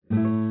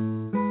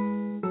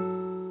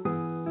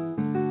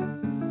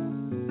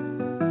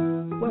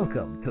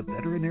Welcome to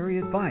Veterinary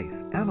Advice,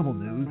 Animal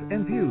News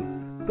and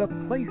Views, the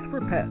place for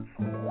pets.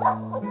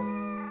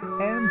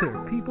 And there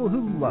are people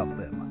who love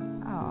them.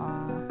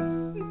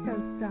 Aw, he's so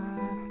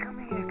soft. Come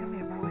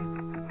here, boy.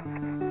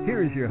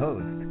 Here is your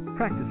host,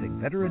 practicing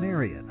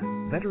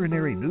veterinarian,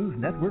 Veterinary News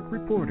Network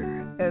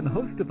reporter, and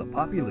host of the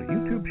popular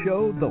YouTube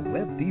show, The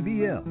Web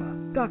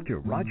DVM, Dr.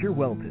 Roger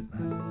Welton.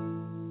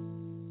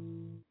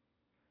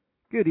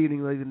 Good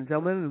evening, ladies and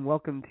gentlemen, and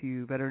welcome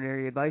to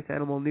Veterinary Advice,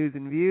 Animal News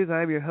and Views.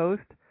 I'm your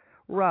host,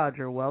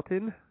 Roger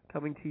Welton,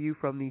 coming to you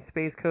from the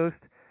Space Coast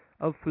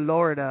of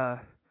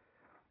Florida.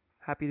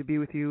 Happy to be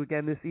with you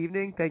again this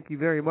evening. Thank you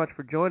very much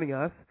for joining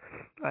us.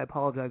 I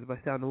apologize if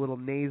I sound a little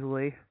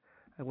nasally.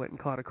 I went and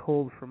caught a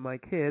cold from my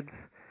kids,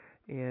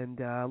 and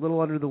a little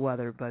under the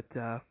weather, but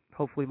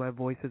hopefully my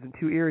voice isn't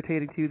too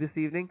irritating to you this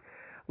evening.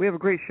 We have a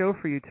great show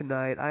for you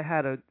tonight. I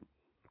had a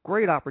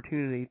great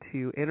opportunity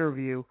to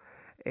interview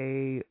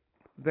a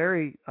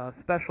very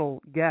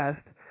special guest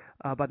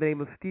by the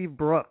name of Steve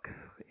Brooks,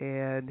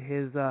 and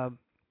his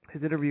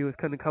interview is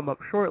going to come up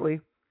shortly.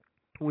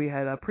 We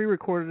had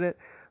pre-recorded it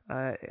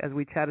as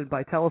we chatted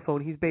by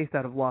telephone. He's based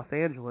out of Los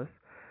Angeles,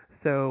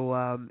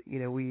 so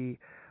we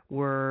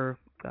were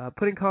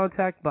put in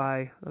contact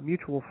by a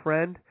mutual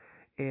friend,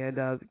 and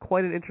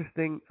quite an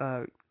interesting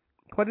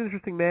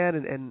man,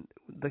 and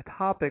the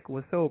topic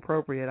was so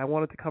appropriate. I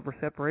wanted to cover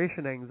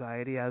separation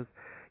anxiety, as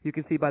you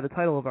can see by the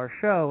title of our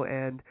show,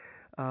 and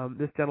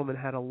this gentleman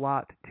had a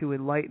lot to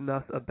enlighten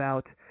us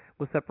about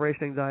with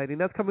separation anxiety, and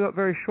that's coming up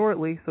very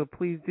shortly, so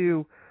please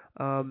do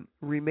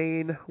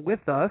remain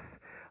with us.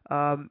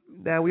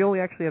 Now, we only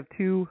actually have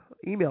 2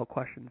 email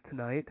questions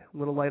tonight, a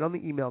little light on the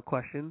email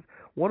questions.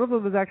 One of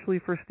them is actually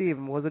for Steve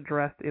and was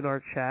addressed in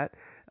our chat.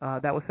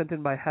 That was sent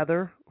in by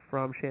Heather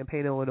from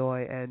Champaign,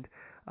 Illinois, and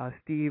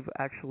Steve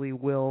actually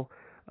will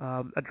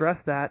address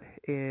that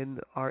in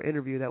our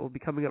interview that will be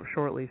coming up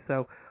shortly.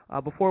 So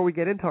before we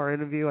get into our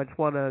interview, I just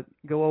want to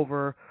go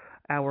over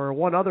our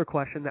one other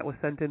question that was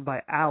sent in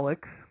by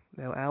Alex.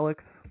 Now,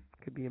 Alex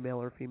could be a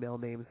male or female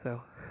name, so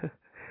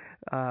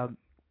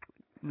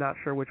not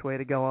sure which way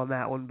to go on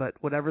that one, but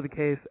whatever the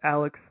case,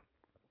 Alex,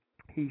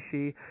 he,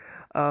 she,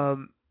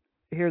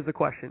 here's the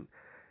question.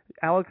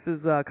 Alex is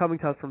coming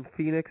to us from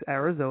Phoenix,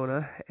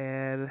 Arizona,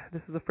 and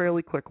this is a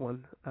fairly quick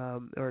one,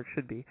 or it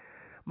should be.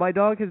 My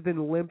dog has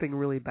been limping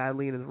really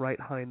badly in his right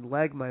hind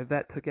leg. My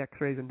vet took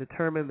x-rays and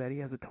determined that he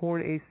has a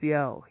torn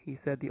ACL. He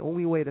said the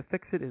only way to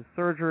fix it is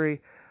surgery.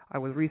 I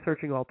was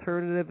researching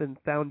alternative and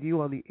found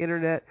you on the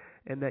internet,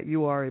 and that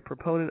you are a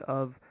proponent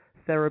of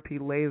therapy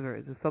laser.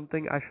 Is this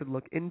something I should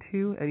look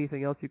into?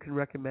 Anything else you can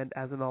recommend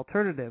as an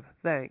alternative?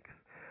 Thanks.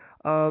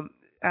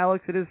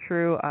 Alex, it is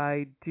true.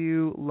 I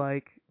do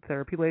like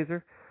therapy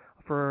laser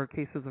for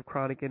cases of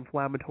chronic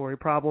inflammatory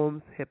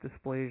problems, hip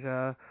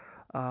dysplasia,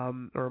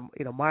 or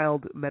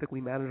mild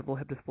medically manageable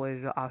hip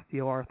dysplasia,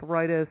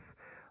 osteoarthritis,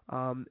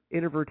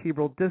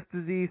 intervertebral disc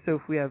disease. So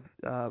if we have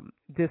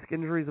disc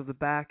injuries of the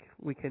back,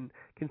 we can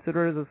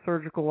consider it as a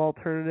surgical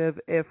alternative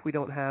if we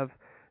don't have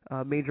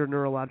major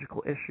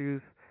neurological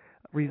issues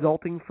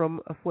resulting from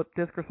a slipped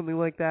disc or something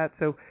like that.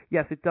 So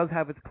yes, it does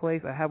have its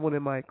place. I have one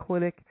in my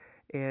clinic,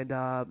 and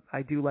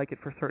I do like it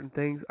for certain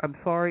things. I'm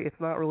sorry, it's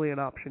not really an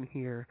option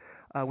here.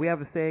 We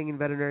have a saying in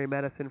veterinary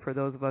medicine for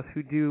those of us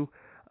who do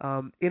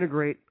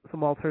integrate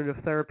some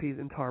alternative therapies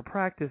into our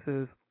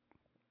practices.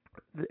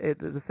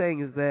 The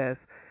saying is this: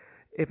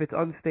 if it's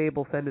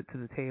unstable, send it to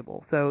the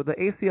table. So the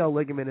ACL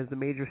ligament is the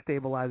major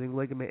stabilizing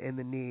ligament in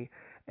the knee,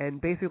 and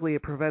basically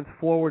it prevents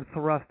forward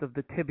thrust of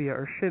the tibia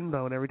or shin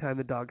bone every time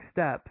the dog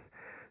steps.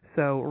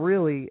 So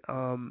really,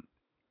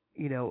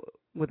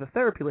 with a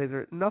therapy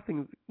laser,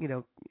 nothing's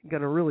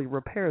going to really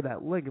repair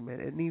that ligament.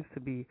 It needs to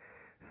be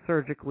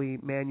surgically,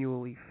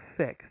 manually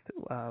fixed,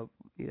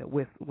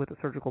 with a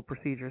surgical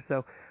procedure.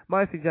 So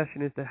my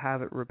suggestion is to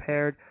have it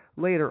repaired.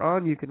 Later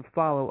on, you can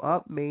follow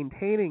up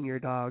maintaining your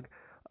dog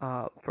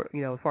for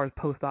as far as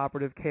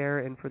post-operative care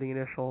and for the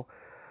initial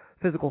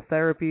physical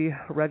therapy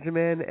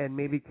regimen, and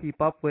maybe keep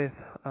up with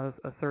a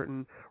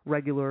certain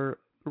regular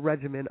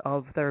regimen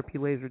of therapy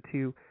laser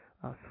to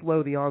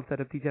slow the onset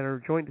of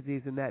degenerative joint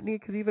disease in that knee,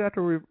 because even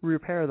after we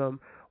repair them,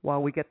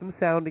 while we get them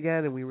sound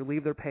again and we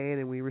relieve their pain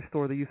and we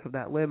restore the use of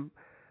that limb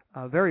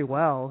very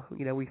well,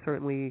 we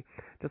certainly,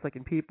 just like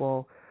in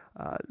people,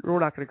 we're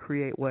not going to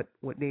create what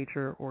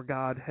nature or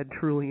God had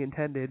truly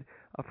intended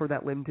for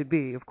that limb to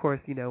be. Of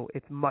course,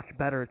 it's much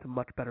better. It's a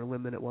much better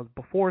limb than it was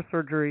before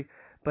surgery,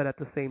 but at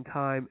the same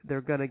time, they're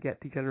going to get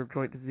degenerative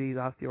joint disease,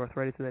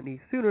 osteoarthritis in that knee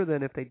sooner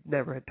than if they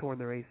never had torn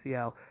their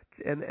ACL.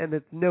 And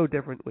it's no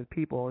different with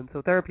people. And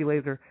so therapy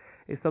laser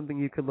is something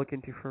you could look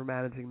into for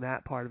managing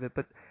that part of it.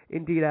 But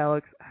indeed,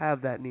 Alex,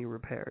 have that knee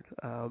repaired.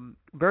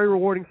 Very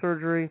rewarding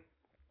surgery,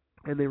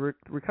 and they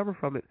recover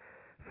from it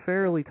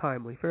fairly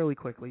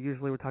quickly.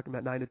 Usually we're talking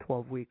about 9 to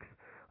 12 weeks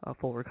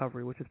full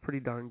recovery, which is pretty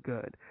darn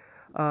good.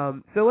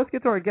 So let's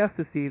get to our guest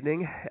this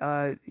evening.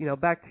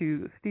 Back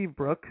to Steve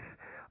Brooks.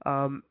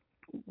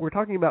 we're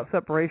talking about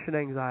separation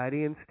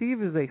anxiety, and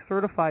Steve is a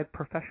certified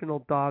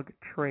professional dog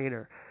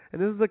trainer.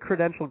 And this is a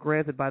credential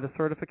granted by the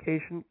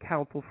Certification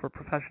Council for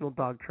Professional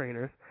Dog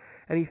Trainers.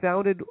 And he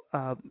founded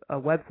a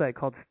website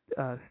called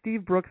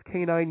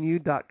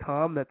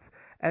SteveBrooksK9U.com. That's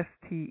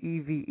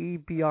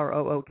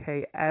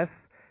SteveBrooks,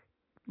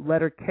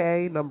 letter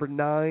K, number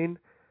 9,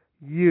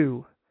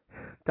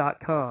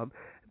 U.com.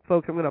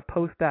 Folks, I'm going to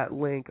post that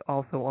link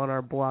also on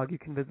our blog. You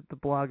can visit the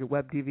blog at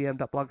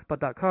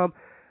webdvm.blogspot.com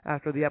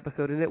after the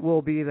episode, and it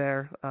will be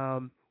there,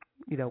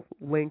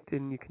 linked,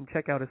 and you can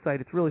check out his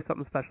site. It's really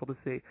something special to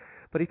see.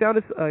 But he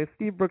founded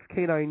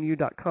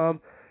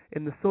SteveBrooksK9U.com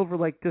in the Silver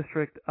Lake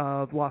district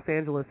of Los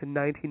Angeles in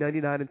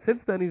 1999, and since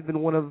then he's been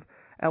one of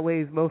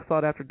LA's most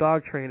sought-after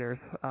dog trainers.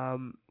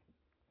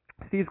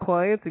 Steve's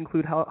clients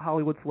include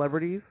Hollywood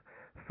celebrities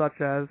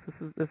such as,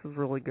 this is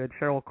really good,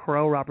 Sheryl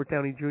Crow, Robert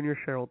Downey Jr.,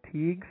 Cheryl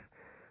Tiegs,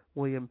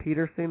 William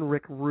Peterson,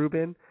 Rick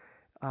Rubin,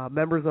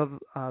 members of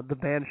the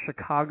band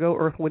Chicago,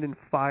 Earth, Wind, and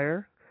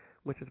Fire,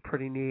 which is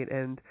pretty neat.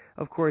 And,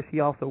 of course, he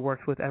also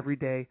works with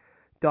everyday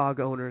dog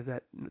owners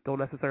that don't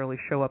necessarily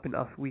show up in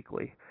Us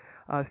Weekly.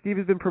 Steve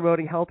has been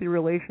promoting healthy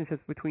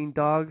relationships between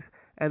dogs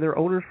and their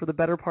owners for the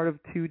better part of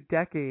 2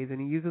 decades, and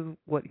he uses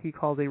what he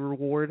calls a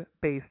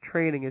reward-based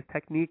training. His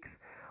techniques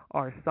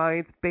are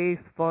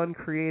science-based, fun,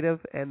 creative,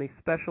 and they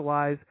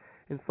specialize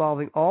in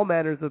solving all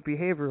manners of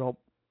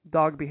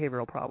dog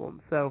behavioral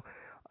problems. So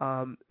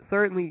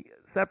certainly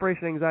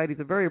separation anxiety is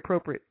a very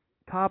appropriate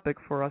topic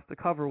for us to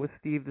cover with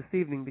Steve this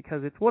evening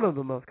because it's one of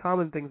the most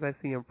common things I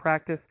see in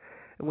practice.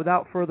 And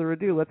without further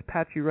ado, let's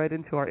patch you right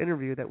into our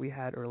interview that we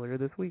had earlier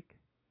this week.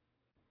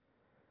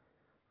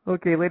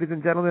 Okay, ladies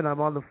and gentlemen,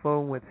 I'm on the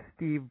phone with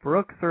Steve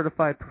Brooks,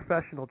 Certified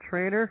Professional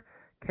Trainer,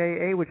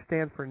 KA, which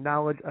stands for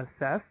Knowledge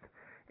Assessed.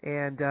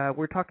 And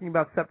we're talking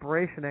about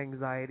separation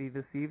anxiety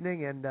this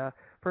evening. And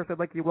first, I'd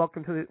like to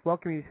welcome you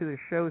to the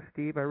show,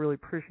 Steve. I really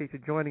appreciate you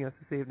joining us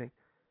this evening.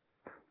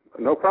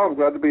 No problem.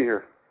 Glad to be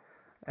here.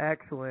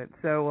 Excellent.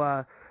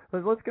 So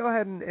let's go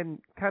ahead and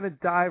kind of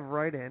dive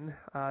right in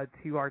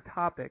to our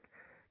topic,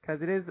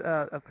 because it is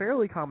a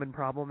fairly common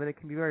problem, and it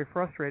can be very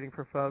frustrating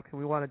for folks, and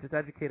we want to just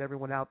educate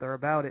everyone out there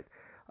about it.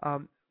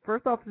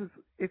 First off,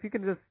 if you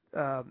can just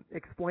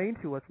explain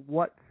to us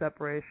what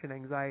separation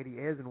anxiety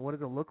is and what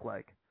does it look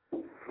like.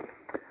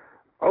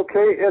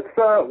 Okay, it's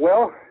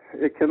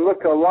it can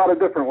look a lot of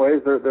different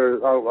ways.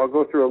 I'll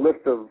go through a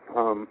list of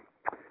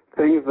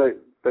things that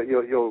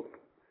you'll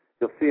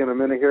see in a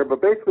minute here. But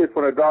basically, it's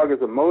when a dog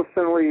is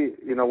emotionally,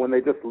 when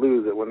they just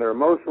lose it, when they're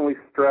emotionally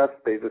stressed,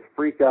 they just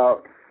freak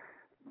out,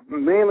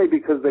 mainly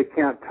because they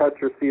can't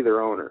touch or see their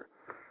owner.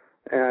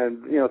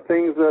 And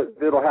things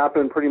that'll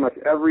happen pretty much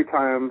every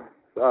time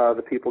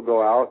the people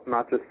go out,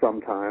 not just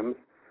sometimes.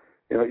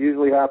 It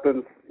usually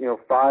happens,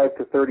 5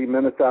 to 30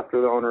 minutes after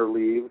the owner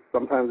leaves.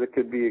 Sometimes it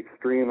could be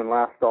extreme and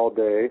last all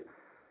day.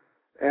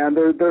 And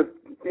there's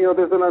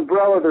an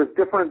umbrella. There's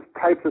different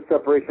types of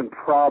separation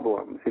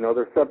problems.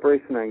 There's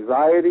separation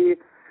anxiety,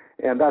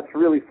 and that's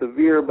really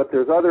severe. But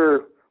there's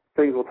other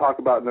things we'll talk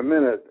about in a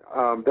minute.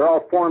 They're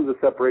all forms of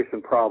separation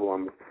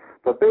problems.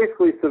 But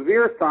basically,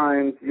 severe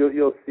signs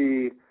you'll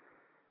see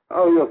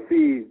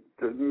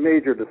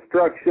major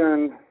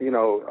destruction.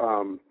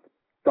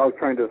 Dogs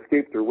trying to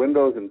escape through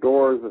windows and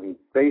doors and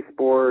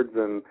baseboards,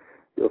 and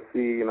you'll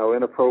see,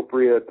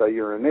 inappropriate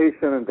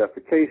urination and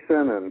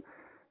defecation and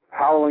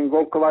howling,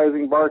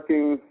 vocalizing,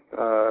 barking,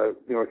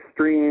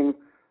 extreme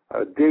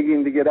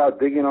digging to get out,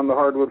 digging on the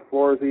hardwood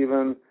floors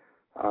even,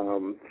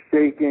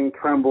 shaking,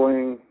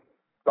 trembling.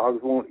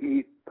 Dogs won't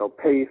eat. They'll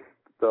pace.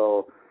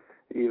 They'll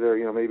either,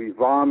 maybe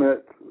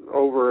vomit,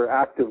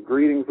 overactive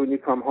greetings when you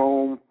come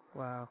home.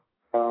 Wow.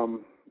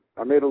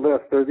 I made a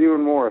list. There's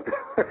even more.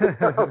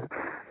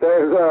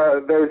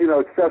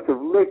 There's excessive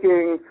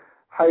licking,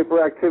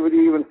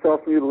 hyperactivity, even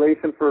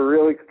self-mutilation for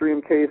real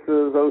extreme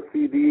cases,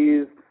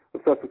 OCDs,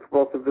 obsessive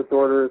compulsive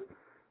disorders,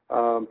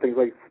 things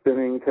like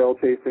spinning, tail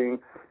chasing.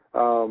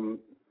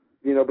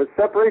 But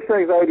separation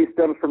anxiety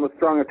stems from a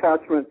strong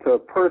attachment to a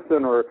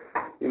person or,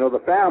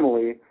 the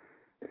family.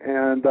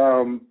 And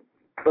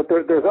but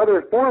there's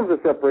other forms of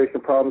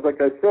separation problems.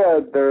 Like I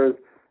said, there's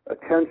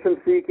attention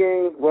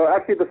seeking. Well,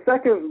 actually, the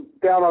second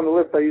down on the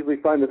list I usually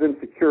find is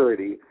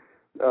insecurity.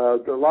 A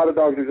lot of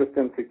dogs are just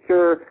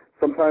insecure.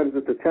 Sometimes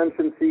it's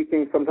attention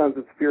seeking. Sometimes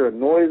it's fear of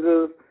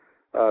noises.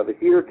 The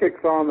heater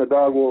kicks on. The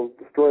dog will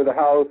destroy the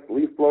house.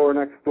 Leaf blower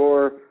next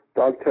door.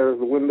 Dog tears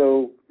the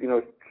window,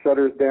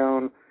 shutters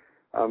down.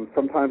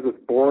 Sometimes it's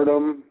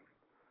boredom.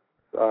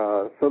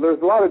 So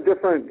there's a lot of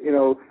different,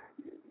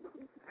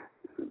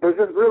 there's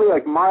just really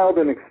like mild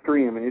and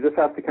extreme, and you just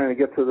have to kind of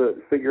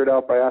figure it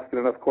out by asking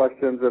enough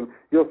questions, and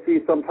you'll see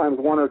sometimes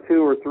 1 or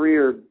 2 or 3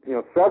 or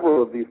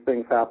several of these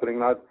things happening,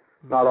 not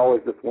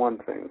always just one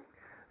thing.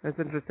 That's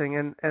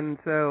interesting, and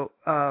so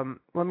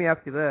let me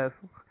ask you this: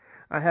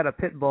 I had a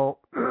pit bull.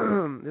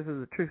 This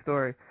is a true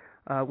story.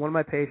 One of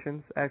my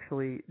patients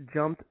actually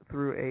jumped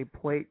through a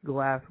plate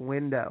glass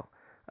window.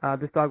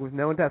 This dog was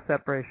known to have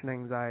separation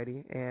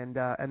anxiety and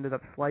ended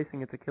up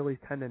slicing its Achilles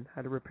tendon.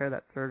 Had to repair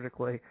that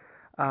surgically.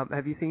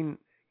 Have you seen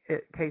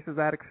cases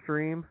that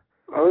extreme?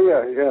 Oh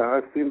yeah.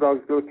 I've seen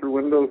dogs go through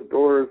windows,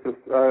 doors,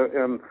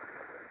 and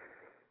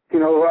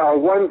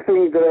one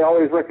thing that I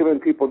always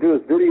recommend people do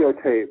is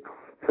videotape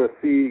to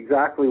see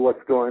exactly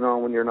what's going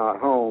on when you're not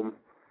home,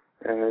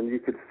 and you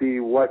could see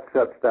what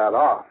sets that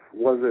off.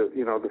 Was it,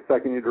 the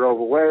second you drove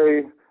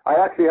away? I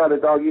actually had a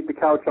dog eat the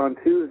couch on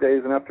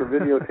Tuesdays, and after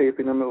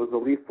videotaping him, it was the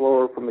leaf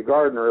blower from the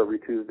gardener every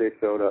Tuesday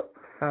showed up.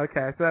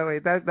 Okay, so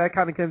wait, that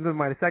kind of comes into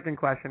my second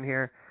question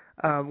here.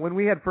 When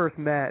we had first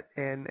met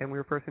and we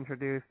were first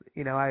introduced,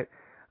 I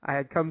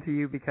had come to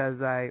you because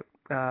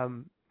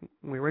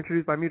we were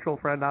introduced by a mutual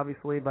friend,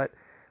 obviously, but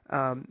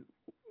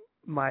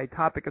my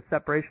topic of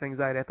separation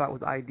anxiety I thought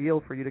was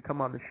ideal for you to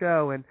come on the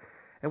show, and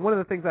one of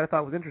the things that I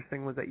thought was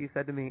interesting was that you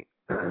said to me,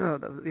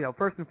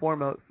 first and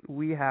foremost,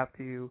 we have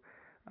to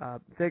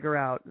figure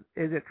out,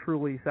 is it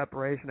truly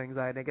separation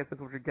anxiety? I guess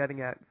that's what you're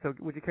getting at. So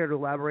would you care to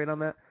elaborate on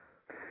that?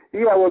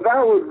 Yeah, well,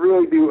 that would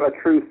really be a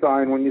true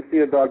sign when you see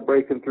a dog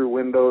breaking through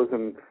windows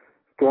and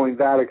going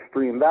that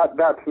extreme. That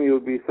to me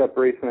would be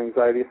separation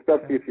anxiety,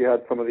 especially if you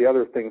had some of the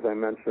other things I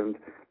mentioned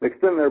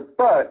mixed in there.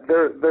 But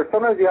there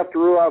sometimes you have to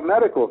rule out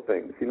medical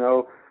things.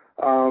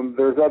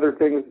 There's other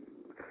things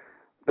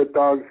that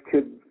dogs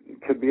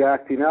could be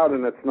acting out,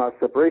 and it's not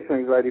separation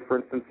anxiety. For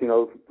instance,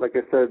 like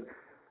I said,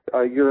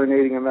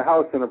 urinating in the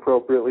house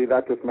inappropriately,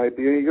 that just might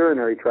be a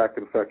urinary tract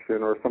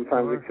infection, or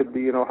sometimes it could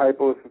be,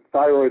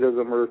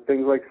 hypothyroidism or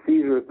things like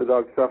seizures the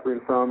dog's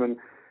suffering from. And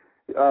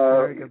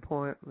Very good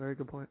point.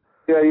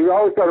 Yeah, you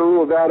always got to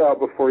rule that out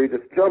before you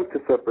just jump to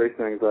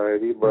separation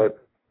anxiety. But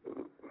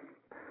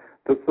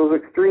those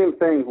extreme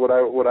things, what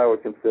I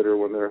would consider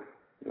when they're,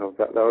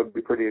 that would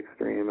be pretty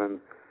extreme. And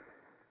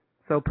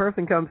so a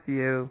person comes to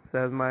you,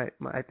 says,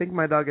 I think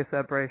my dog has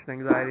separation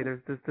anxiety.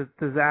 There's this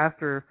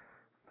disaster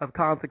of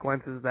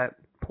consequences that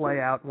play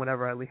out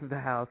whenever I leave the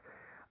house.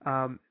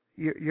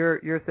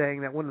 You're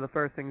saying that one of the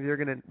first things you're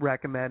going to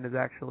recommend is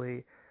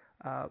actually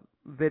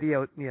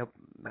video,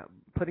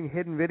 putting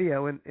hidden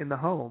video in the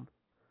home.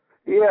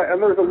 Yeah,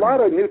 and there's a lot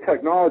of new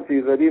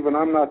technology that even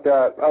I'm not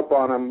that up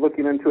on. I'm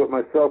looking into it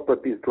myself,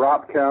 but these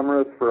drop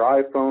cameras for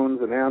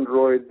iPhones and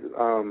Androids.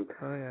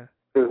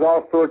 There's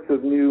all sorts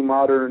of new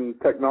modern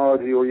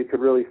technology where you could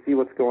really see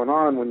what's going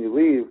on when you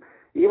leave.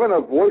 Even a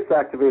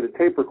voice-activated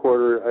tape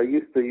recorder I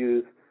used to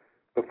use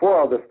before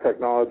all this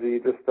technology,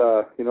 just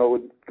it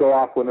would go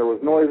off when there was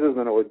noises,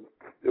 and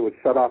it would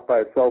shut off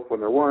by itself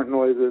when there weren't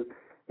noises.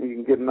 And you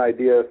can get an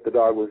idea if the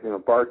dog was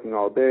barking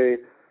all day.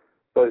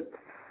 But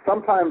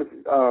sometimes,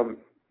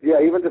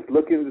 even just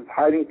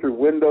hiding through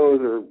windows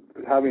or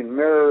having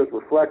mirrors,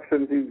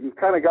 reflections, you've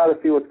kind of got to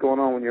see what's going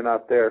on when you're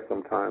not there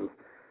sometimes.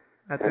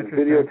 That's and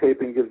interesting.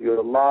 Videotaping gives you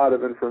a lot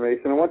of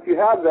information. And once you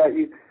have that,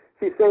 if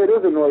you say it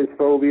is a noise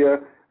phobia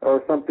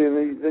or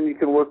something, then you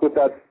can work with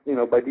that,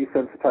 by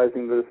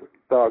desensitizing this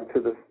dog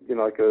to this,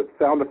 like a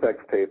sound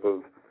effects tape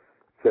of,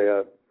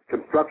 say,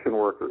 construction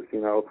workers,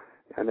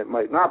 and it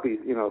might not be,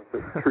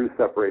 true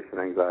separation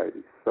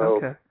anxiety.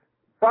 So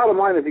bottom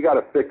line is you got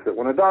to fix it.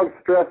 When a dog's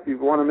stressed, you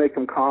want to make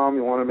him calm,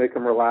 you want to make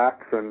him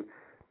relax, and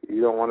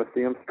you don't want to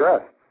see him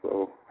stressed.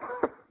 So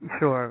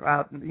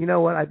Sure. You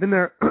know what? I've been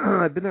there.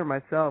 I've been there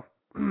myself.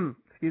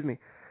 Excuse me.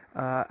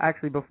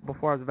 Actually,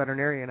 before I was a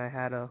veterinarian, I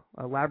had a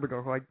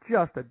Labrador who I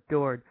just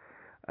adored.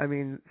 I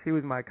mean, she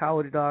was my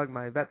college dog,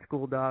 my vet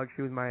school dog.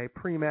 She was my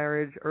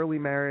pre-marriage, early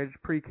marriage,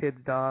 pre-kids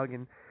dog.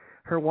 And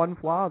her one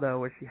flaw, though,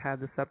 was she had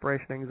the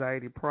separation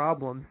anxiety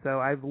problem. So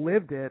I've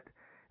lived it,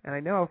 and I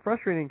know how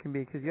frustrating it can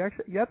be because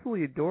you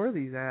absolutely adore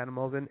these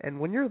animals. And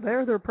when you're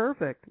there, they're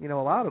perfect, a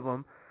lot of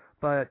them.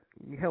 But,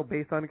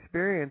 based on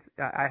experience,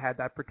 I had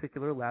that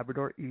particular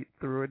Labrador eat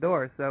through a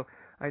door. So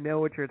I know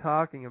what you're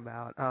talking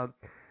about.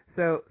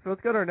 So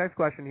let's go to our next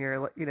question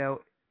here.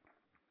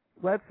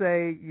 Let's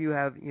say you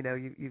have,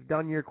 you've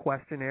done your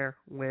questionnaire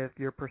with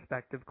your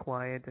prospective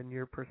client and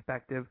your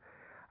prospective,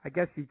 I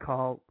guess you'd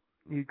call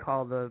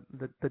the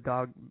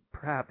dog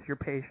perhaps your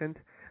patient,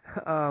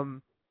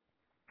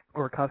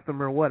 or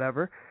customer,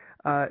 whatever.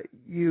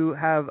 You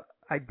have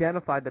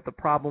identified that the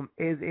problem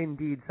is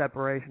indeed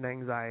separation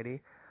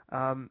anxiety.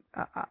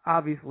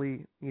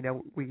 Obviously,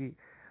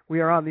 we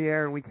are on the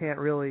air and we can't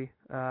really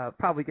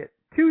probably get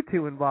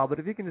too involved, but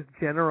if you can just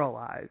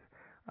generalize,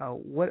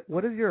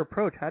 what is your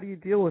approach? How do you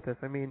deal with this?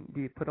 I mean,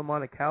 do you put them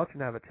on a couch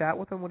and have a chat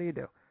with them? What do you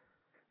do?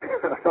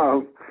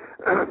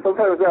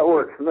 Sometimes that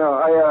works.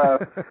 No,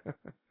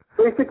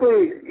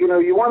 basically,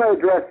 you want to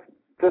address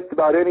just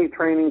about any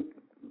training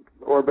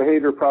or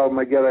behavior problem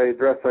I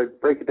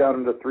break it down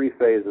into 3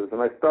 phases.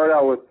 And I start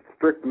out with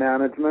strict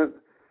management,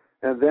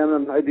 and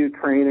then I do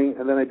training,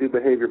 and then I do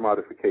behavior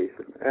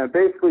modification. And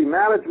basically,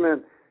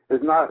 management is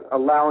not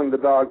allowing the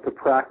dog to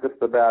practice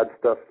the bad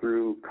stuff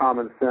through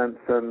common sense.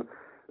 And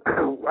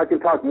I can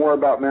talk more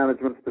about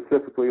management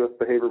specifically with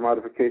behavior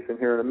modification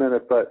here in a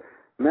minute, but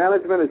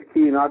management is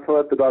key, not to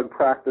let the dog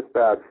practice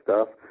bad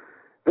stuff.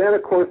 Then,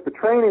 of course, the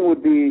training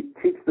would be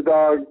teach the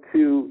dog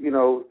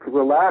to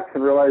relax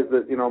and realize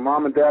that,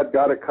 mom and dad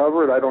got it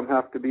covered. I don't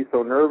have to be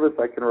so nervous.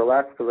 I can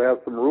relax because I have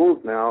some rules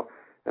now,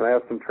 and I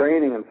have some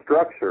training and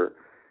structure.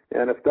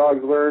 And if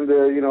dogs learn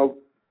to,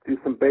 do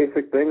some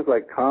basic things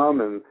like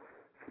come and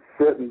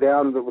sit and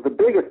down. The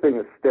biggest thing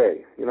is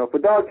stay. If a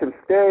dog can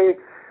stay,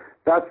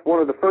 that's one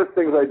of the first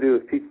things I do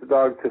is teach the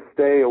dog to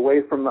stay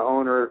away from the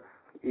owner,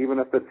 even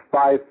if it's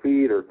 5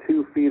 feet or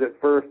 2 feet at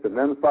first, and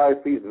then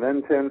 5 feet, and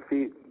then 10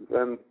 feet,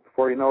 then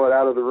before you know it,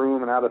 out of the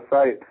room and out of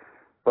sight.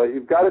 But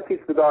you've got to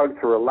teach the dog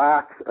to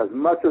relax as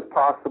much as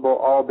possible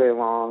all day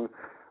long.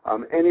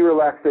 Any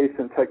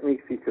relaxation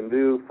techniques you can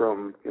do,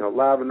 from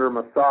lavender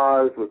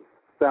massage with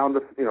sound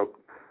of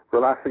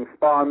relaxing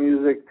spa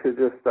music to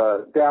just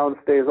down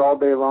stays all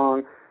day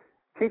long.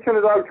 Teaching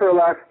the dog to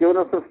relax, giving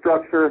them some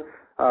structure.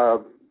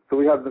 So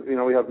we have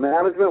we have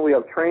management, we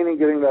have training,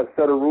 getting that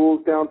set of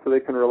rules down so they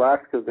can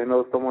relax because they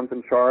know someone's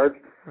in charge.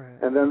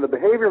 Right. And then the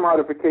behavior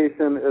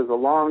modification is a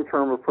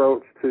long-term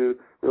approach to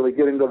really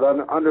getting to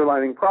the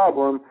underlying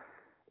problem,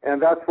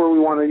 and that's where we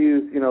want to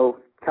use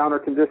counter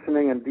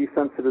conditioning and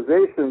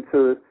desensitization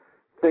to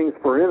things.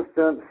 For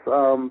instance,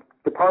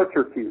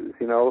 departure cues.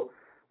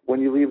 When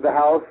you leave the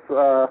house,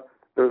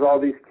 there's all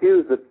these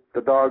cues that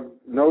the dog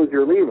knows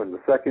you're leaving. The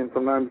second,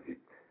 sometimes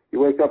you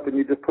wake up and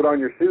you just put on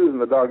your shoes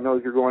and the dog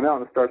knows you're going out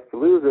and starts to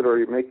lose it, or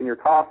you're making your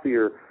coffee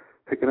or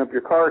picking up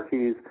your car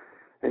keys,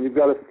 and you've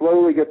got to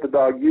slowly get the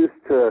dog used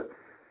to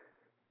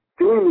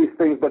doing these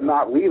things but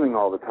not leaving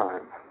all the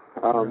time.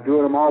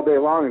 Doing them all day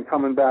long and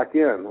coming back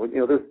in.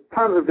 There's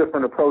tons of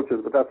different approaches,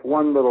 but that's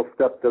one little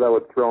step that I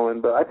would throw in.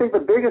 But I think the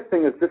biggest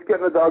thing is just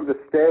getting the dog to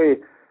stay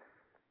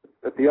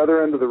at the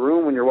other end of the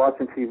room when you're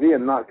watching TV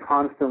and not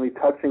constantly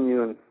touching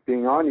you and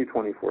being on you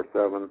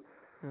 24/7.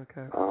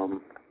 Okay.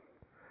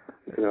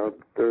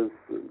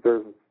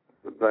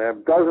 I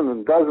have dozens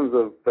and dozens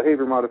of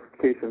behavior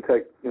modification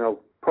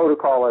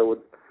protocol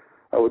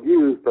I would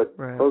use, but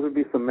right. Those would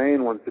be some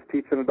main ones. Just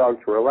teaching a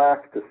dog to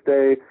relax, to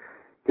stay,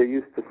 get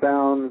used to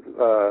sounds,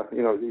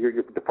 your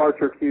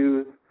departure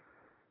cues.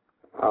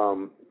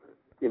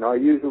 I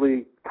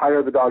usually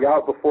tire the dog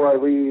out before I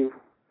leave.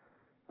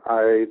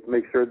 I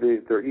make sure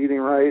they're eating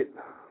right.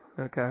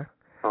 Okay.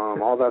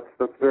 All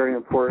that's very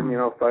important.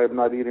 If I'm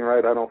not eating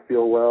right, I don't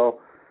feel well.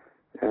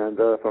 And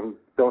if I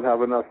don't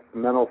have enough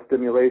mental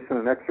stimulation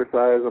and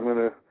exercise, I'm going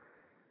to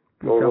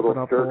go a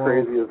little stir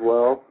crazy as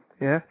well.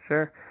 Yeah,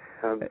 sure.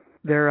 And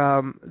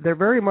they're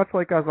very much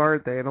like us,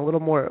 aren't they? In a little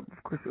more,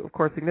 of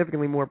course,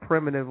 significantly more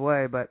primitive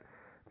way. But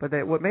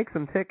what makes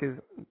them tick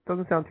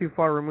doesn't sound too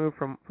far removed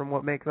from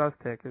what makes us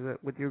tick. Is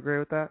it? Would you agree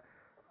with that?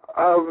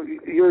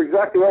 You're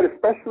exactly right.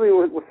 Especially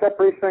with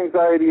separation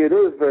anxiety, it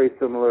is very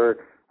similar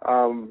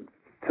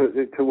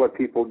to what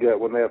people get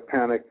when they have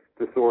panic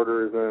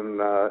disorders and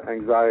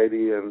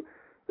anxiety, and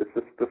it's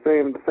just the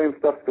same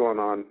stuff's going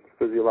on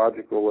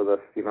physiological with us.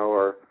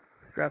 Our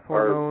stress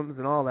hormones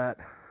and all that.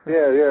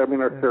 Yeah. I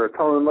mean, our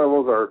serotonin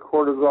levels, our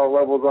cortisol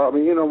levels. I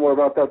mean, you know more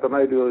about that than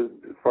I do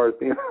as far as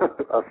being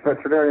a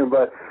veterinarian.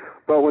 But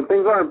when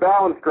things aren't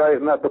balanced right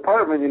in that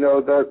department,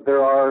 that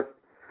there are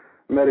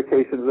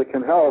medications that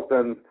can help.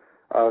 And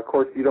of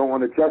course, you don't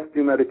want to just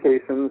do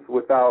medications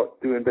without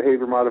doing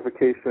behavior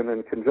modification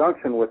in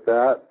conjunction with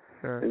that.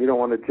 Sure. And you don't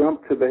want to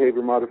jump to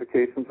behavior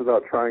modifications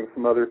without trying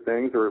some other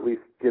things, or at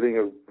least getting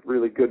a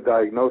really good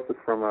diagnosis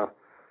from a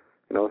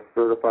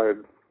certified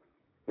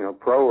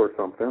pro or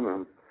something.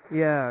 And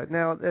yeah.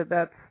 Now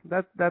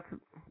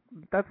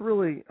that's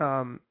really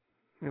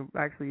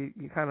actually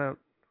you kind of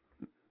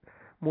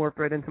morphed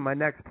right into my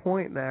next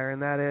point there, and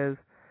that is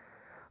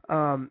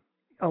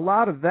a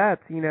lot of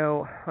vets,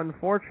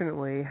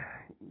 unfortunately,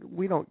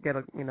 we don't get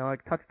I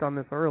touched on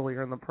this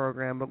earlier in the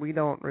program, but we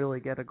don't really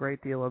get a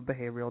great deal of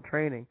behavioral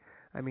training.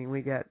 I mean,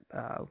 we get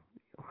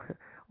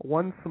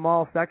one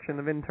small section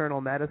of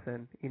internal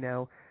medicine,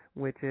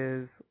 which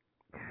is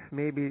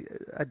maybe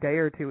a day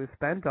or two is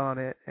spent on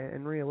it,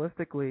 and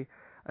realistically,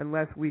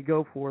 unless we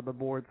go for the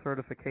board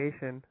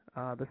certification,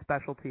 the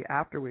specialty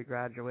after we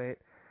graduate,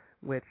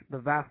 which the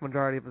vast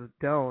majority of us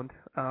don't,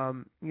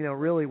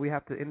 really we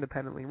have to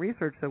independently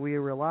research, so we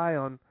rely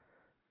on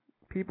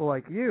people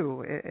like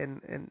you,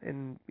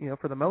 and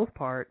for the most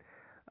part,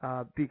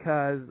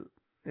 because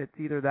it's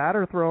either that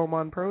or throw them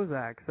on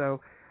Prozac.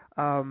 So,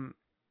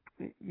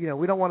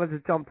 we don't want to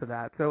just jump to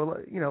that. So,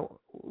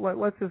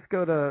 let's just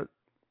go to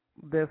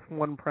this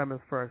one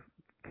premise first.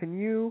 Do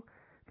you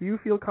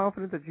feel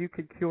confident that you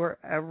could cure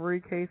every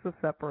case of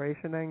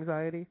separation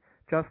anxiety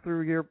just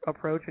through your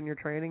approach and your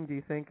training? Do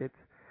you think it's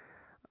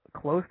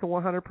close to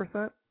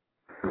 100%?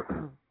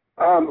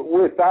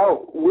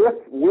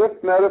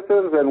 With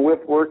medicines and with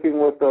working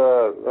with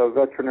a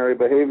veterinary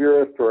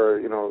behaviorist or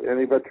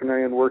any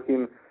veterinarian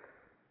working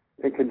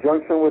in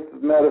conjunction with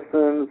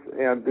medicines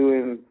and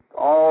doing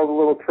all the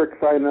little tricks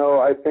I know,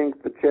 I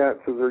think the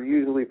chances are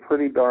usually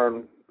pretty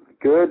darn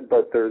good,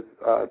 but there's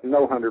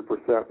no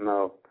 100%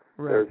 no.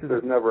 Right.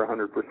 There's never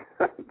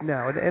 100%.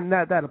 No, and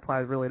that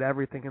applies really to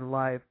everything in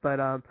life. But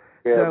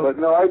but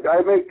no,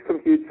 I make some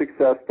huge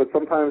success, but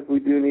sometimes we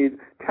do need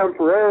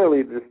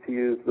temporarily just to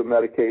use the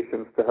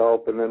medications to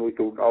help, and then we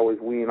can always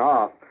wean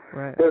off.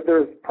 Right.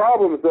 There's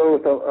problems though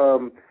with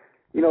a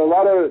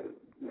lot of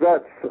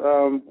vets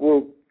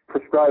will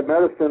prescribe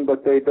medicine,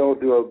 but they don't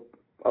do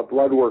a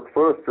blood work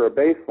first or a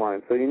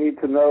baseline. So you need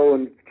to know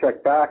and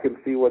check back and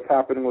see what's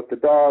happening with the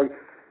dog.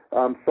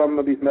 Some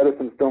of these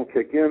medicines don't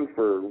kick in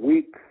for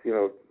weeks,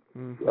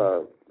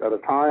 at a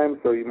time,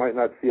 so you might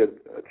not see a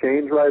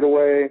change right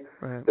away.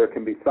 Right. There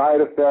can be side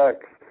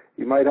effects.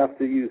 You might have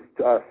to use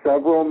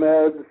several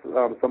meds,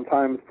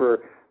 sometimes for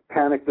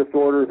panic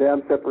disorders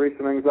and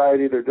separation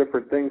anxiety. They're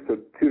different things, so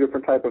 2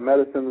 different type of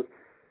medicines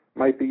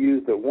might be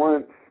used at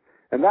once.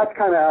 And that's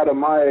kind of out of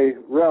my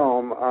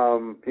realm. I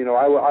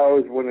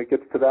always, when it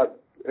gets to that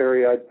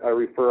area, I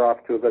refer off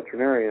to a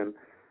veterinarian.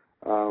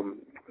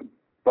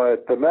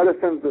 But the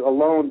medicines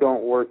alone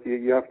don't work.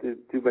 You have to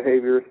do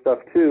behavior stuff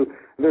too.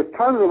 And there's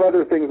tons of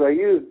other things I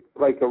use,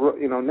 like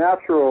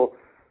natural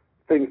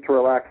things to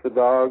relax the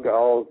dog.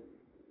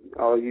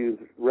 I'll use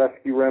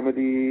Rescue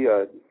Remedy,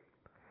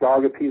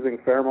 dog appeasing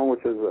pheromone,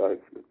 which is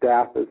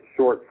DAP is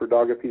short for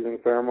dog appeasing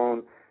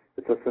pheromone.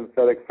 It's a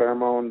synthetic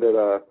pheromone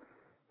that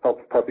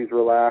helps puppies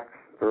relax.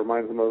 It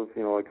reminds them of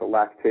like a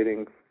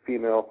lactating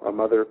female, a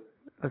mother.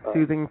 A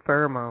soothing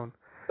pheromone.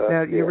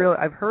 Now,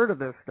 I've heard of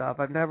this stuff.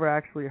 I've never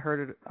actually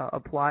heard it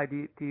applied.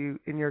 Do you,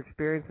 in your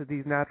experience, do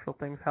these natural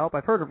things help?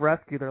 I've heard of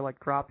Rescue. They're like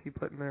drops you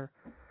put in there.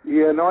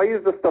 Yeah, no, I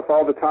use this stuff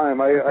all the time.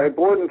 I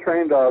board and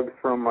train dogs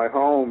from my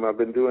home. I've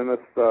been doing this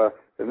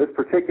in this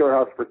particular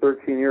house for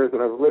 13 years,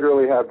 and I've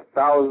literally had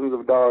thousands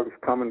of dogs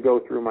come and go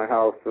through my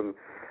house. And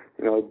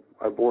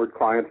I board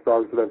clients'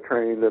 dogs that I've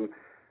trained, and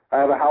I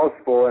have a house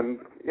full. And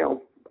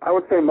I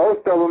would say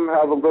most of them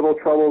have a little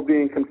trouble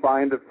being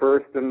confined at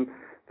first, and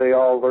they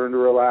all learn to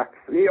relax.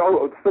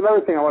 It's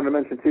another thing I wanted to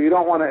mention, too. You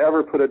don't want to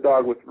ever put a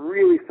dog with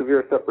really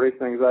severe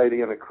separation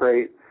anxiety in a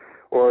crate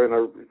or in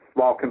a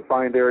small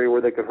confined area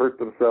where they could hurt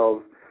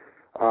themselves.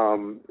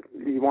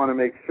 You want to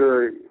make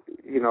sure,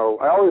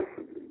 I always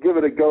give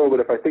it a go, but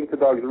if I think the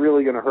dog's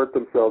really going to hurt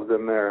themselves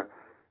in there,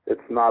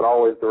 it's not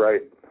always the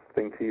right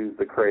thing to use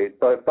the crate.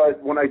 But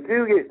when I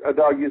do get a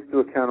dog used to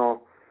a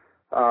kennel,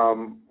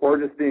 or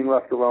just being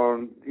left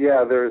alone,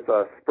 there's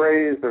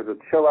sprays. There's a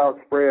chill-out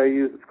spray I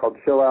use. It's called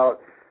Chill-Out.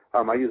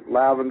 I use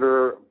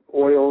lavender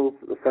oils,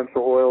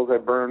 essential oils I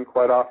burn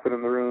quite often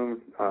in the room.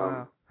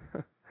 Wow.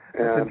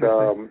 And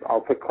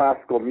I'll put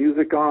classical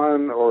music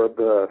on, or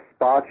the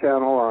spa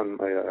channel on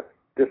my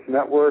Dish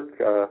Network,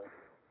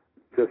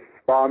 just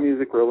spa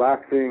music,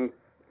 relaxing,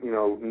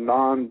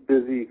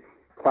 non-busy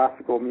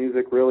classical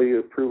music really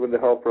is proven to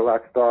help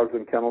relax dogs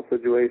in kennel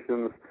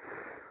situations.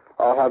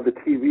 I'll have the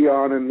TV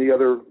on in the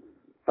other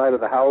side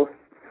of the house,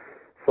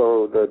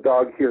 so the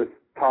dog hears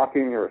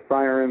talking or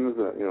sirens.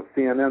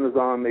 CNN is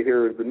on. They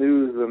hear the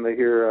news, and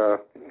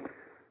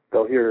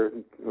they'll hear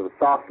the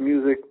soft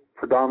music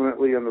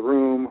predominantly in the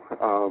room.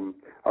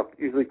 I'll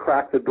usually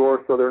crack the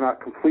door so they're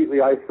not completely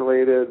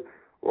isolated,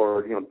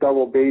 or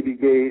double baby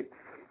gates.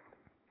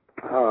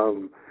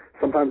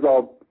 Sometimes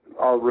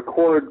I'll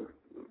record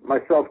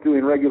myself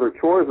doing regular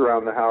chores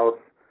around the house,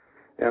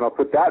 and I'll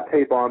put that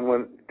tape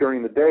on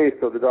during the day,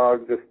 so the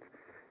dog just,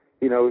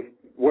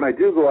 when I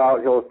do go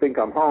out, he'll think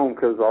I'm home,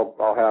 because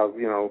I'll have,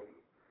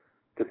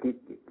 just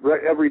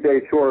everyday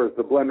chores.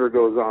 The blender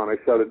goes on, I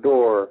shut a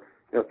door,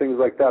 things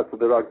like that, so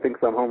the dog thinks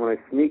I'm home, and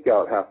I sneak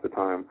out half the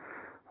time.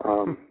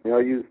 I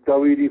use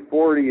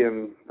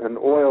WD-40 and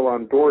oil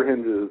on door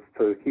hinges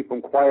to keep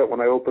them quiet when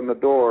I open the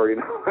door.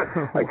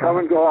 I come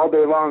and go all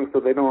day long,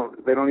 so they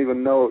don't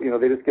even know.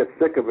 They just get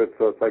sick of it.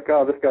 So it's like,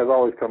 oh, this guy's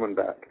always coming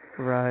back.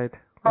 Right.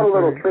 All the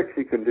little tricks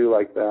you can do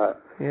like that.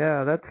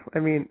 Yeah,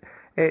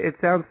 it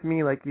sounds to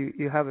me like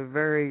you have a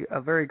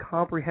very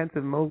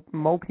comprehensive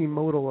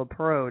multimodal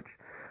approach.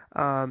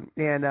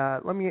 And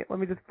let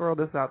me just throw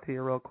this out to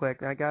you real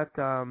quick.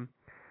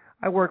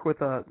 I work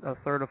with a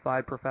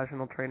certified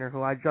professional trainer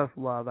who I just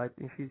love.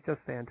 She's just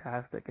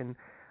fantastic, and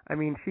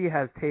she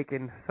has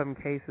taken some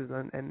cases,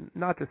 and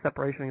not just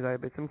separation anxiety,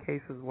 but some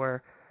cases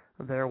where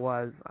there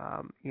was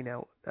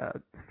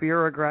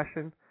fear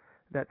aggression,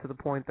 that to the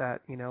point that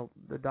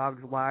the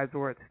dog's lives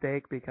were at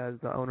stake because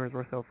the owners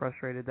were so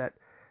frustrated that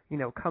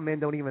come in,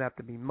 don't even have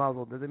to be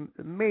muzzled. There's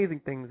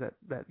amazing things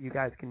that you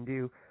guys can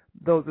do.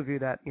 Those of you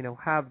that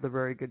have the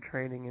very good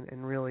training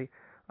and really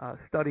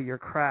study your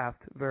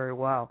craft very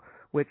well,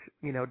 which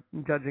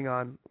judging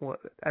on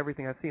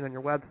everything I've seen on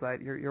your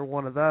website, you're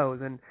one of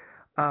those. And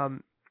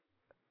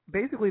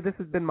basically, this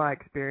has been my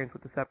experience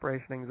with the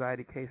separation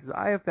anxiety cases.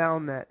 I have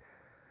found that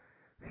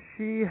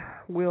she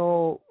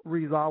will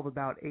resolve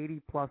about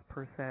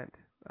 80+%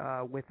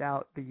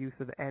 without the use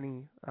of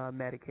any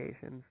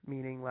medications,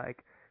 meaning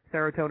like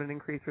serotonin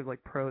increasers like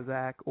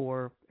Prozac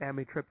or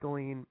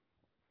amitriptyline,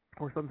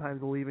 or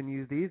sometimes we'll even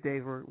use these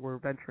days, we're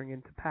venturing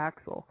into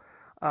Paxil.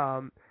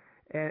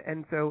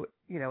 And so,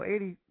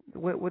 80,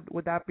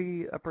 would that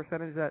be a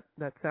percentage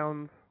that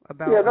sounds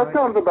about right? Yeah, that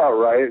sounds about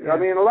right. Yeah.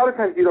 A lot of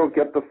times you don't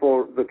get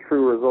the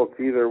true results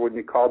either when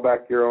you call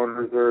back your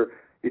owners or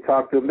you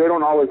talk to them. They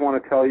don't always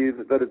want to tell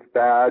you that it's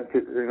bad,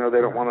 because,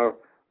 they don't want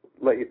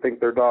to let you think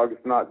their dog's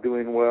not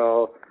doing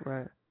well.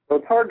 Right. So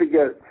it's hard to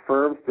get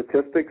firm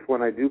statistics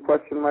when I do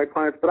question my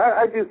clients, but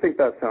I do think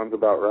that sounds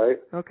about right.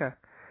 Okay.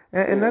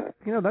 And that's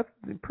that's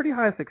a pretty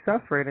high success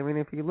rate. I mean,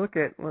 if you look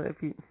at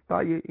if you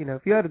thought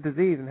if you had a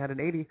disease and had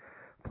an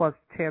 80+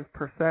 chance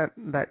percent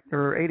that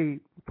or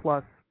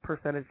 80+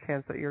 percentage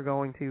chance that you're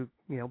going to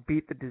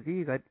beat the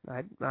disease,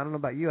 I don't know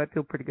about you, I'd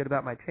feel pretty good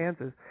about my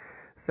chances.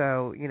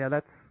 So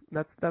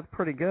that's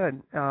pretty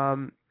good.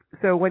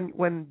 So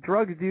when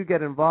drugs do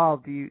get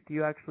involved, do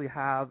you actually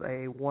have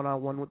a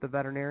one-on-one with the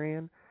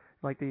veterinarian?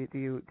 Like, do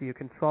you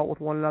consult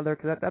with one another?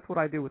 Because that's what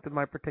I do with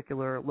my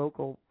particular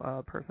local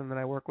person that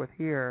I work with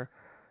here.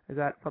 Is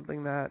that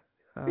something that?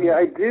 Yeah,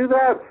 I do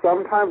that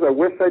sometimes. I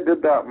wish I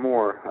did that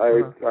more.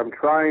 I'm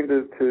trying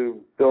to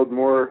build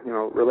more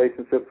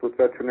relationships with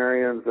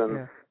veterinarians,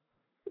 and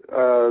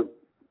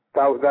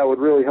that would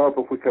really help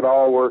if we could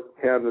all work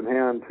hand in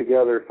hand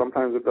together.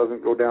 Sometimes it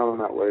doesn't go down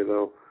that way,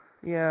 though.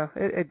 Yeah,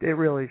 it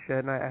really should,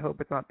 and I hope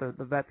it's not the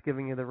vets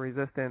giving you the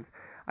resistance.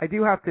 I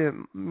do have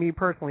to, me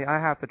personally, I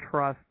have to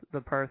trust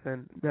the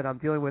person that I'm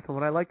dealing with, and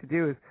what I like to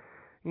do is,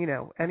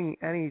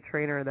 any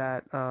trainer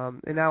that,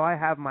 and now I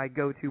have my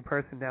go-to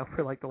person now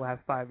for like the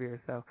last 5 years,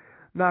 so I'm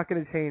not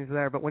going to change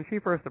there. But when she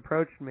first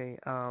approached me,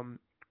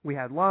 we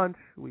had lunch,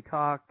 we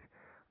talked,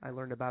 I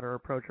learned about her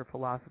approach, her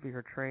philosophy,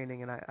 her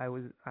training, and I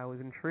was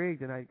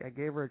intrigued, and I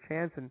gave her a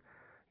chance, and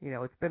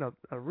it's been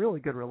a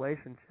really good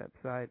relationship.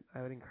 So I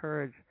would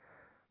encourage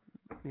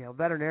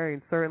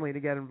veterinarians certainly to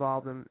get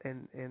involved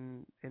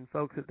in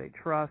folks that they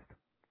trust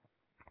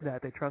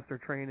their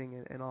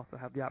training, and also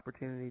have the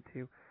opportunity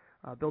to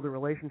build a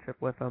relationship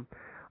with them.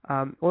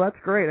 Well, that's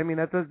great. I mean,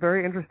 that's a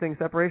very interesting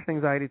separation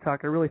anxiety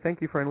talk. I really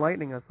thank you for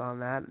enlightening us on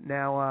that.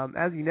 Now,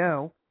 as you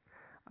know,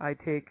 I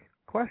take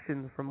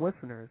questions from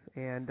listeners,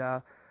 and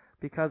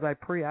because I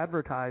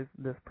pre-advertised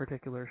this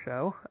particular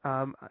show,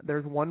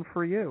 there's one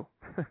for you.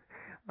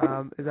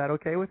 Is that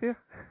okay with you?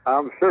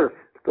 Sure.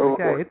 Go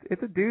okay, for it.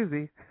 It's a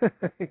doozy.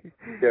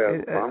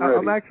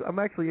 I'm ready. I'm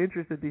actually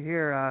interested to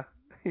hear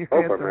your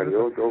answer. I'm ready.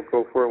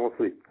 Go for it. We'll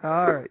see.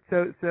 All right.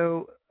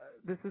 So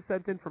this is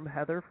sent in from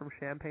Heather from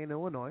Champaign,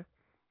 Illinois.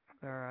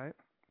 All right.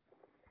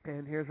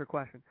 And here's her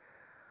question.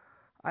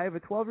 I have a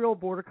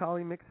 12-year-old Border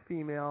Collie mixed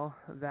female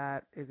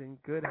that is in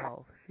good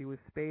health. She was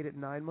spayed at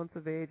 9 months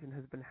of age and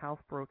has been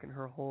housebroken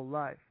her whole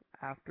life.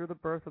 After the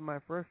birth of my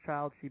first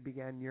child, she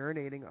began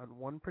urinating on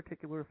one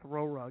particular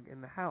throw rug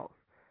in the house.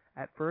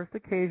 At first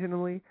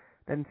occasionally,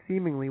 then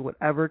seemingly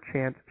whatever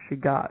chance she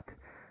got,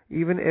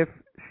 even if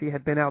she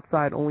had been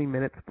outside only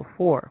minutes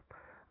before.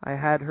 I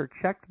had her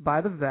checked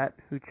by the vet,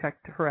 who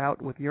checked her out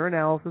with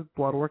urinalysis,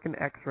 blood work, and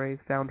x-rays,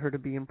 found her to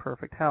be in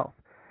perfect health.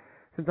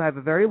 Since I have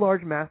a very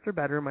large master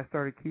bedroom, I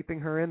started keeping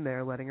her in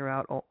there, letting her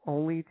out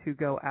only to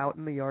go out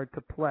in the yard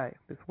to play.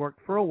 This worked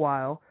for a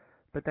while,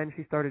 but then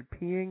she started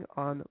peeing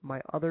on my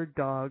other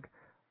dog,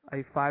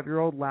 a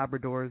 5-year-old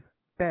Labrador's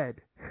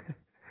bed.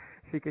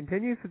 She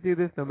continues to do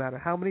this no matter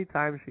how many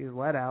times she is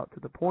let out, to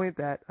the point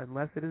that,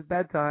 unless it is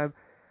bedtime,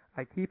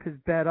 I keep his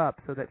bed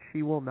up so that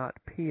she will not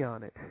pee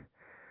on it.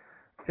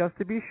 Just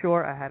to be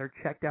sure, I had her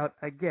checked out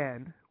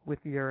again with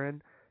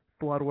urine,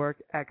 blood work,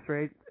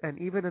 x-rays, and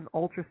even an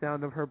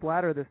ultrasound of her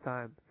bladder this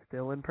time.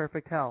 Still in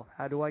perfect health.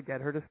 How do I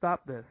get her to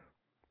stop this?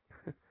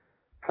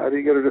 How do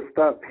you get her to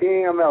stop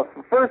peeing on the house?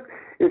 First,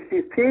 if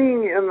she's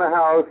peeing in the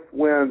house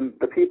when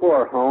the people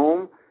are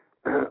home,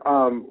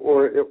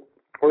 or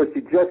is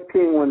she just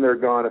peeing when they're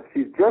gone? If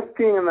she's just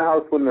peeing in the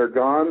house when they're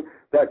gone,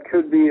 that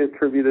could be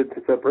attributed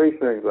to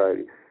separation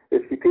anxiety.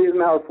 If she pees in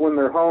the house when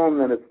they're home,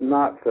 then it's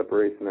not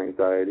separation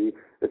anxiety.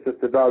 It's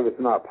just a dog that's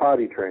not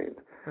potty trained.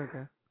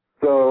 Okay.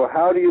 So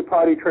how do you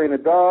potty train a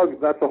dog?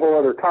 That's a whole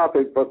other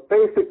topic. But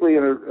basically,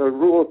 a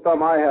rule of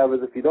thumb I have is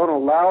if you don't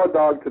allow a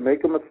dog to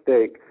make a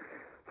mistake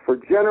for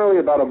generally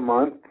about a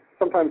month,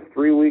 sometimes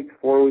 3 weeks,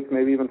 4 weeks,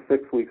 maybe even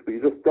 6 weeks, but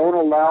you just don't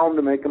allow them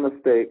to make a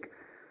mistake,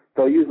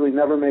 they'll usually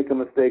never make a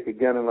mistake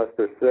again unless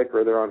they're sick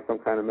or they're on some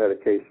kind of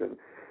medication.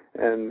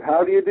 And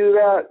how do you do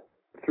that?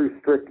 Through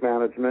strict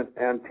management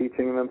and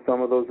teaching them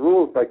some of those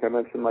rules, like I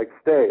mentioned, like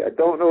stay. I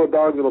don't know a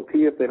dog that'll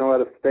pee if they know how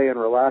to stay and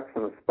relax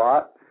in a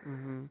spot.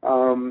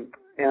 Mm-hmm.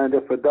 And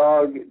if a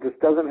dog just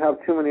doesn't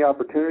have too many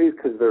opportunities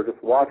because they're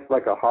just watched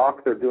like a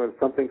hawk, they're doing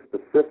something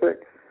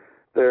specific.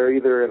 They're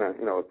either in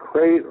a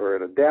crate or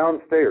in a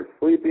downstay or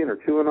sleeping or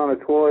chewing on a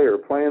toy or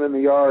playing in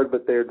the yard,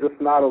 but they're just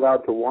not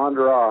allowed to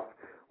wander off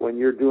when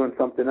you're doing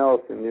something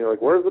else. And you're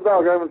like, where's the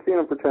dog? I haven't seen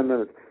him for 10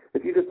 minutes.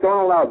 If you just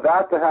don't allow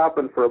that to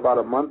happen for about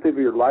a month of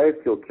your life,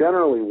 you'll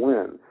generally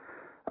win.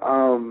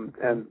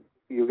 And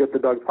you'll get the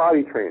dog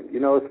potty trained.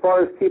 As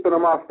far as keeping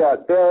them off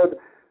that bed,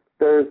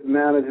 there's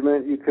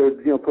management. You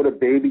could, put a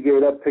baby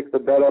gate up, pick the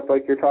bed up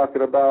like you're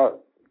talking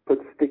about, put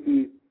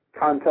sticky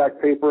contact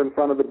paper in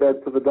front of the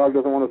bed so the dog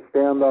doesn't want to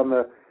stand on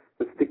the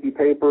sticky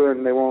paper,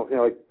 and they won't,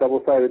 like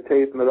double-sided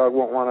tape, and the dog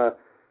won't want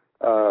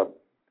to,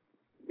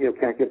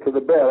 can't get to the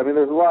bed. I mean,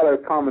 there's a lot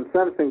of common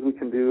sense things we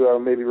can do.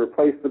 Maybe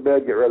replace the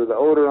bed, get rid of the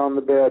odor on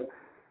the bed.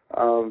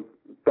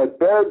 But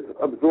beds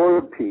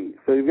absorb pee.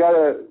 So you've got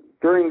to,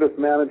 during this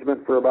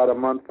management for about a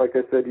month, like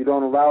I said, you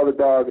don't allow the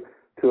dog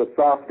to a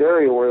soft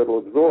area where it'll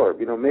absorb.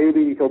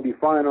 Maybe he'll be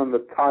fine on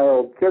the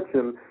tiled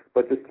kitchen,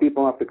 but just keep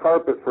him off the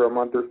carpet for a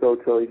month or so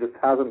till he just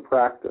hasn't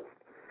practiced.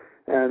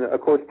 And,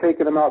 of course,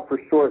 taking them out for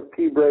short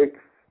pee breaks,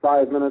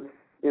 5 minutes,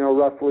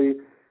 roughly.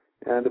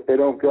 And if they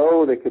don't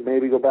go, they could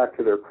maybe go back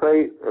to their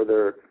crate or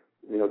the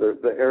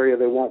area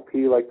they won't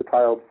pee, like the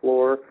tiled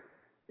floor.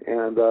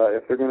 And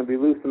if they're going to be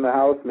loose in the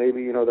house,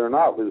 maybe, they're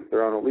not loose.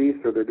 They're on a leash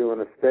or they're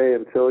doing a stay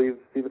until you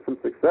see some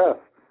success.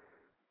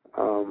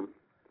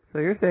 So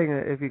you're saying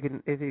that if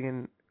you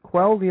can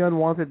quell the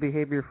unwanted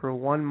behavior for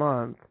 1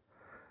 month,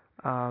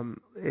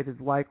 it is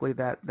likely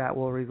that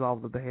will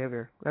resolve the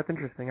behavior. That's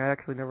interesting. I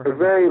actually never heard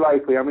Very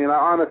likely. I mean,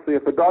 honestly,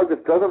 if a dog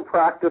just doesn't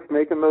practice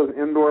making those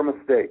indoor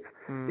mistakes,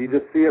 you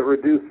just see it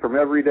reduced from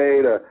every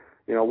day to,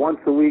 once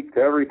a week to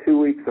every 2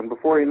 weeks, and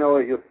before you know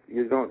it,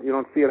 you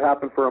don't see it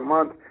happen for a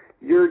month,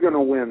 you're going to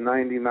win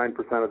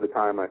 99% of the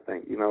time, I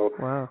think.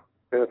 Wow.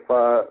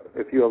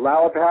 If you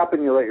allow it to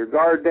happen, you let your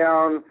guard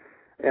down.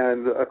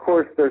 And, of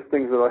course, there's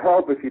things that will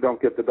help if you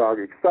don't get the dog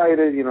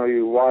excited.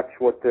 You watch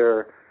what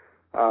they're,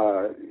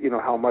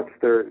 how much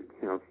they're,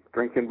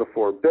 drinking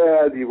before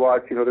bed. You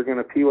watch, they're going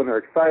to pee when they're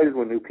excited,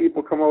 when new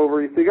people come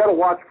over. So you got to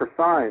watch for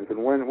signs.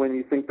 And when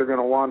you think they're going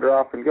to wander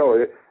off and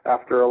go,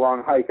 after a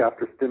long hike,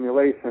 after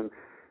stimulation,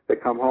 they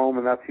come home,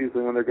 and that's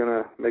usually when they're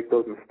going to make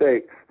those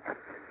mistakes.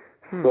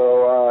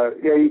 So,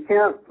 you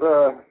can't...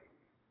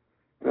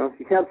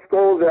 you can't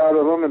scold out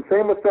of them, and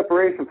same with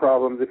separation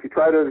problems. If you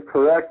try to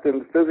correct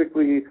and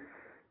physically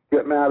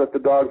get mad at the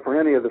dog for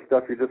any of the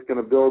stuff, you're just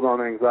going to build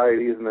on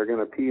anxieties, and they're going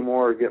to pee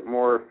more or get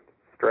more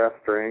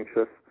stressed or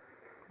anxious.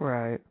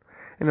 Right.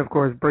 And, of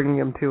course, bringing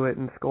them to it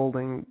and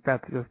scolding,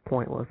 that's just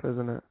pointless,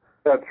 isn't it?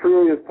 That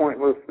truly is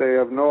pointless. They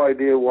have no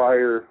idea why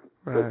you're...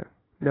 Right.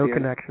 No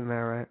connection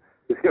there, right?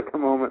 Just at the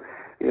moment.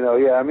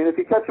 I mean, if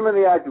you catch them in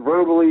the act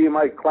verbally, you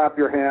might clap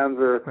your hands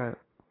or... Right.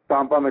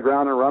 Stomp on the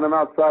ground and run them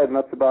outside, and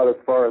that's about as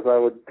far as I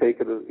would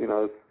take it.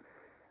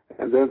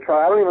 And then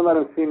I don't even let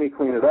them see me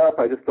clean it up.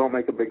 I just don't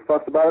make a big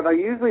fuss about it. And I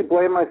usually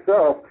blame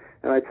myself,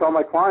 and I tell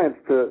my clients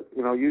to,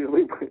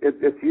 usually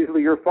it's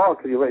usually your fault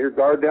because you let your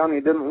guard down and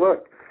you didn't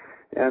look.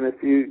 And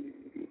if you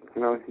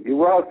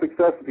will have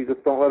success if you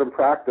just don't let them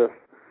practice.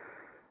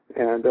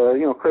 And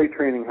crate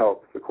training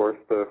helps. Of course,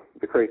 the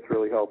crates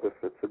really help. If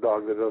it's a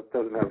dog that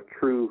doesn't have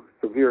true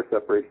severe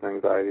separation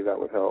anxiety, that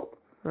would help.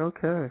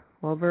 Okay.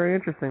 Well, very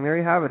interesting. There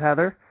you have it,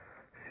 Heather.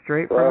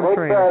 Straight from I the hope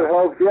trainer. that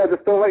helps. Yeah,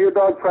 just don't let your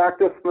dog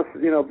practice.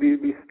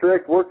 Be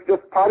strict.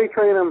 Just potty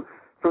train him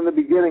from the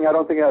beginning. I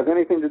don't think it has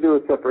anything to do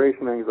with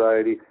separation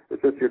anxiety.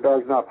 It's just your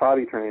dog's not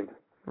potty trained.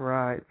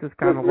 Right. Just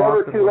kind of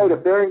never too late.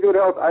 If they're in good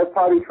health, I've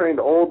potty trained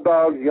old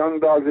dogs,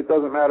 young dogs. It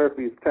doesn't matter if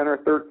he's 10 or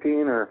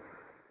 13 or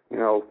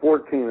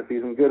 14. If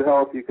he's in good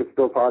health, you could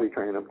still potty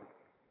train him.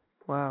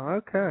 Wow.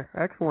 Okay.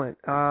 Excellent.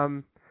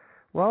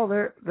 Well,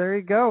 there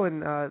you go,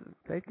 and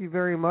thank you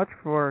very much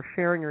for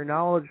sharing your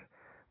knowledge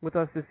with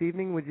us this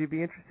evening. Would you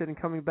be interested in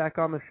coming back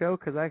on the show?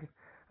 Because I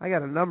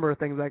got a number of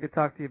things I could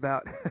talk to you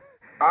about.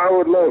 I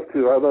would love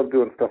to. I love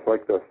doing stuff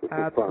like this. This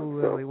Absolutely.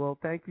 is fun. So. Well,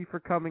 thank you for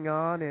coming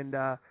on, and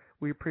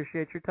we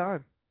appreciate your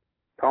time.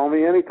 Call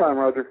me anytime,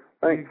 Roger.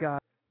 Thanks. You got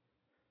it.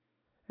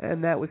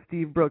 And that was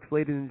Steve Brooks,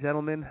 ladies and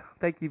gentlemen.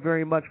 Thank you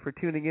very much for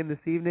tuning in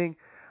this evening.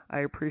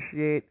 I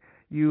appreciate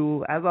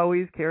you, as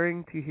always,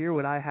 caring to hear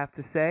what I have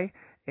to say.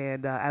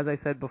 And as I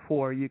said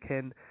before, you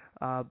can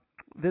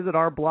visit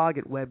our blog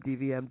at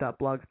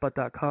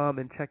webdvm.blogspot.com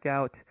and check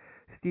out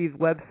Steve's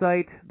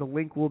website. The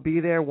link will be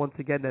there. Once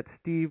again, that's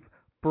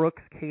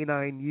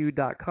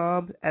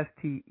stevebrooks.com,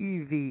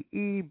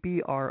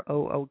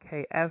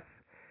 STEVEBROOKS,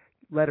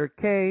 letter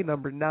K,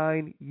 number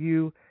 9,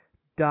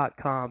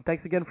 U.com.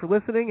 Thanks again for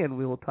listening, and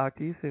we will talk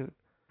to you soon.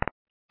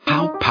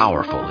 How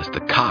powerful is the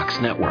Cox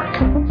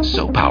Network?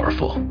 So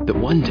powerful that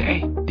one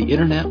day the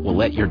Internet will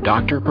let your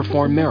doctor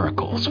perform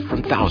miracles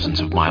from thousands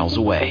of miles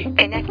away.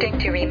 Connecting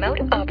to remote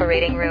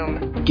operating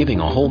room. Giving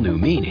a whole new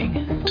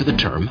meaning to the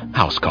term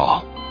house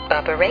call.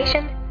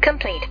 Operation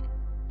complete.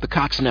 The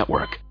Cox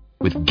Network.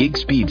 With gig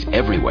speeds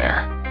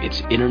everywhere.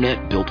 It's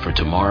Internet built for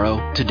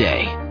tomorrow,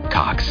 today.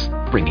 Cox,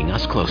 bringing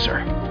us closer.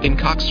 In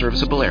Cox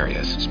serviceable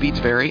areas, speeds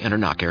vary and are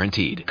not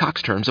guaranteed.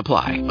 Cox terms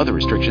apply. Other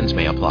restrictions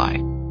may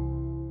apply.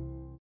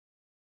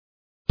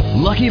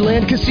 Lucky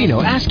Land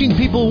Casino, asking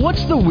people,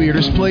 what's the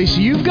weirdest place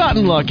you've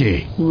gotten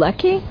lucky?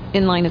 Lucky?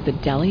 In line at the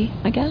deli,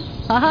 I guess?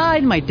 Aha,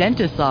 in my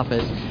dentist's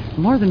office.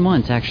 More than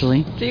once,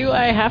 actually. Do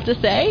I have to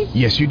say?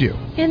 Yes, you do.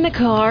 In the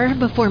car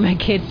before my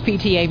kids'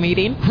 PTA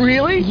meeting.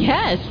 Really?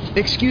 Yes.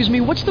 Excuse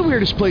me, what's the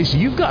weirdest place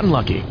you've gotten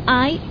lucky?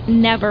 I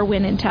never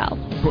win and tell.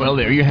 Well,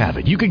 there you have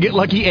it. You can get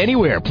lucky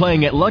anywhere,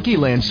 playing at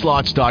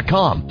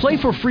LuckyLandSlots.com. Play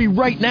for free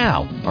right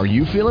now. Are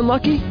you feeling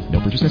lucky? No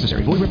purchase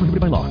necessary. Void where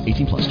prohibited by law.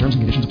 18+. Terms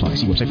and conditions apply.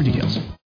 See website for details.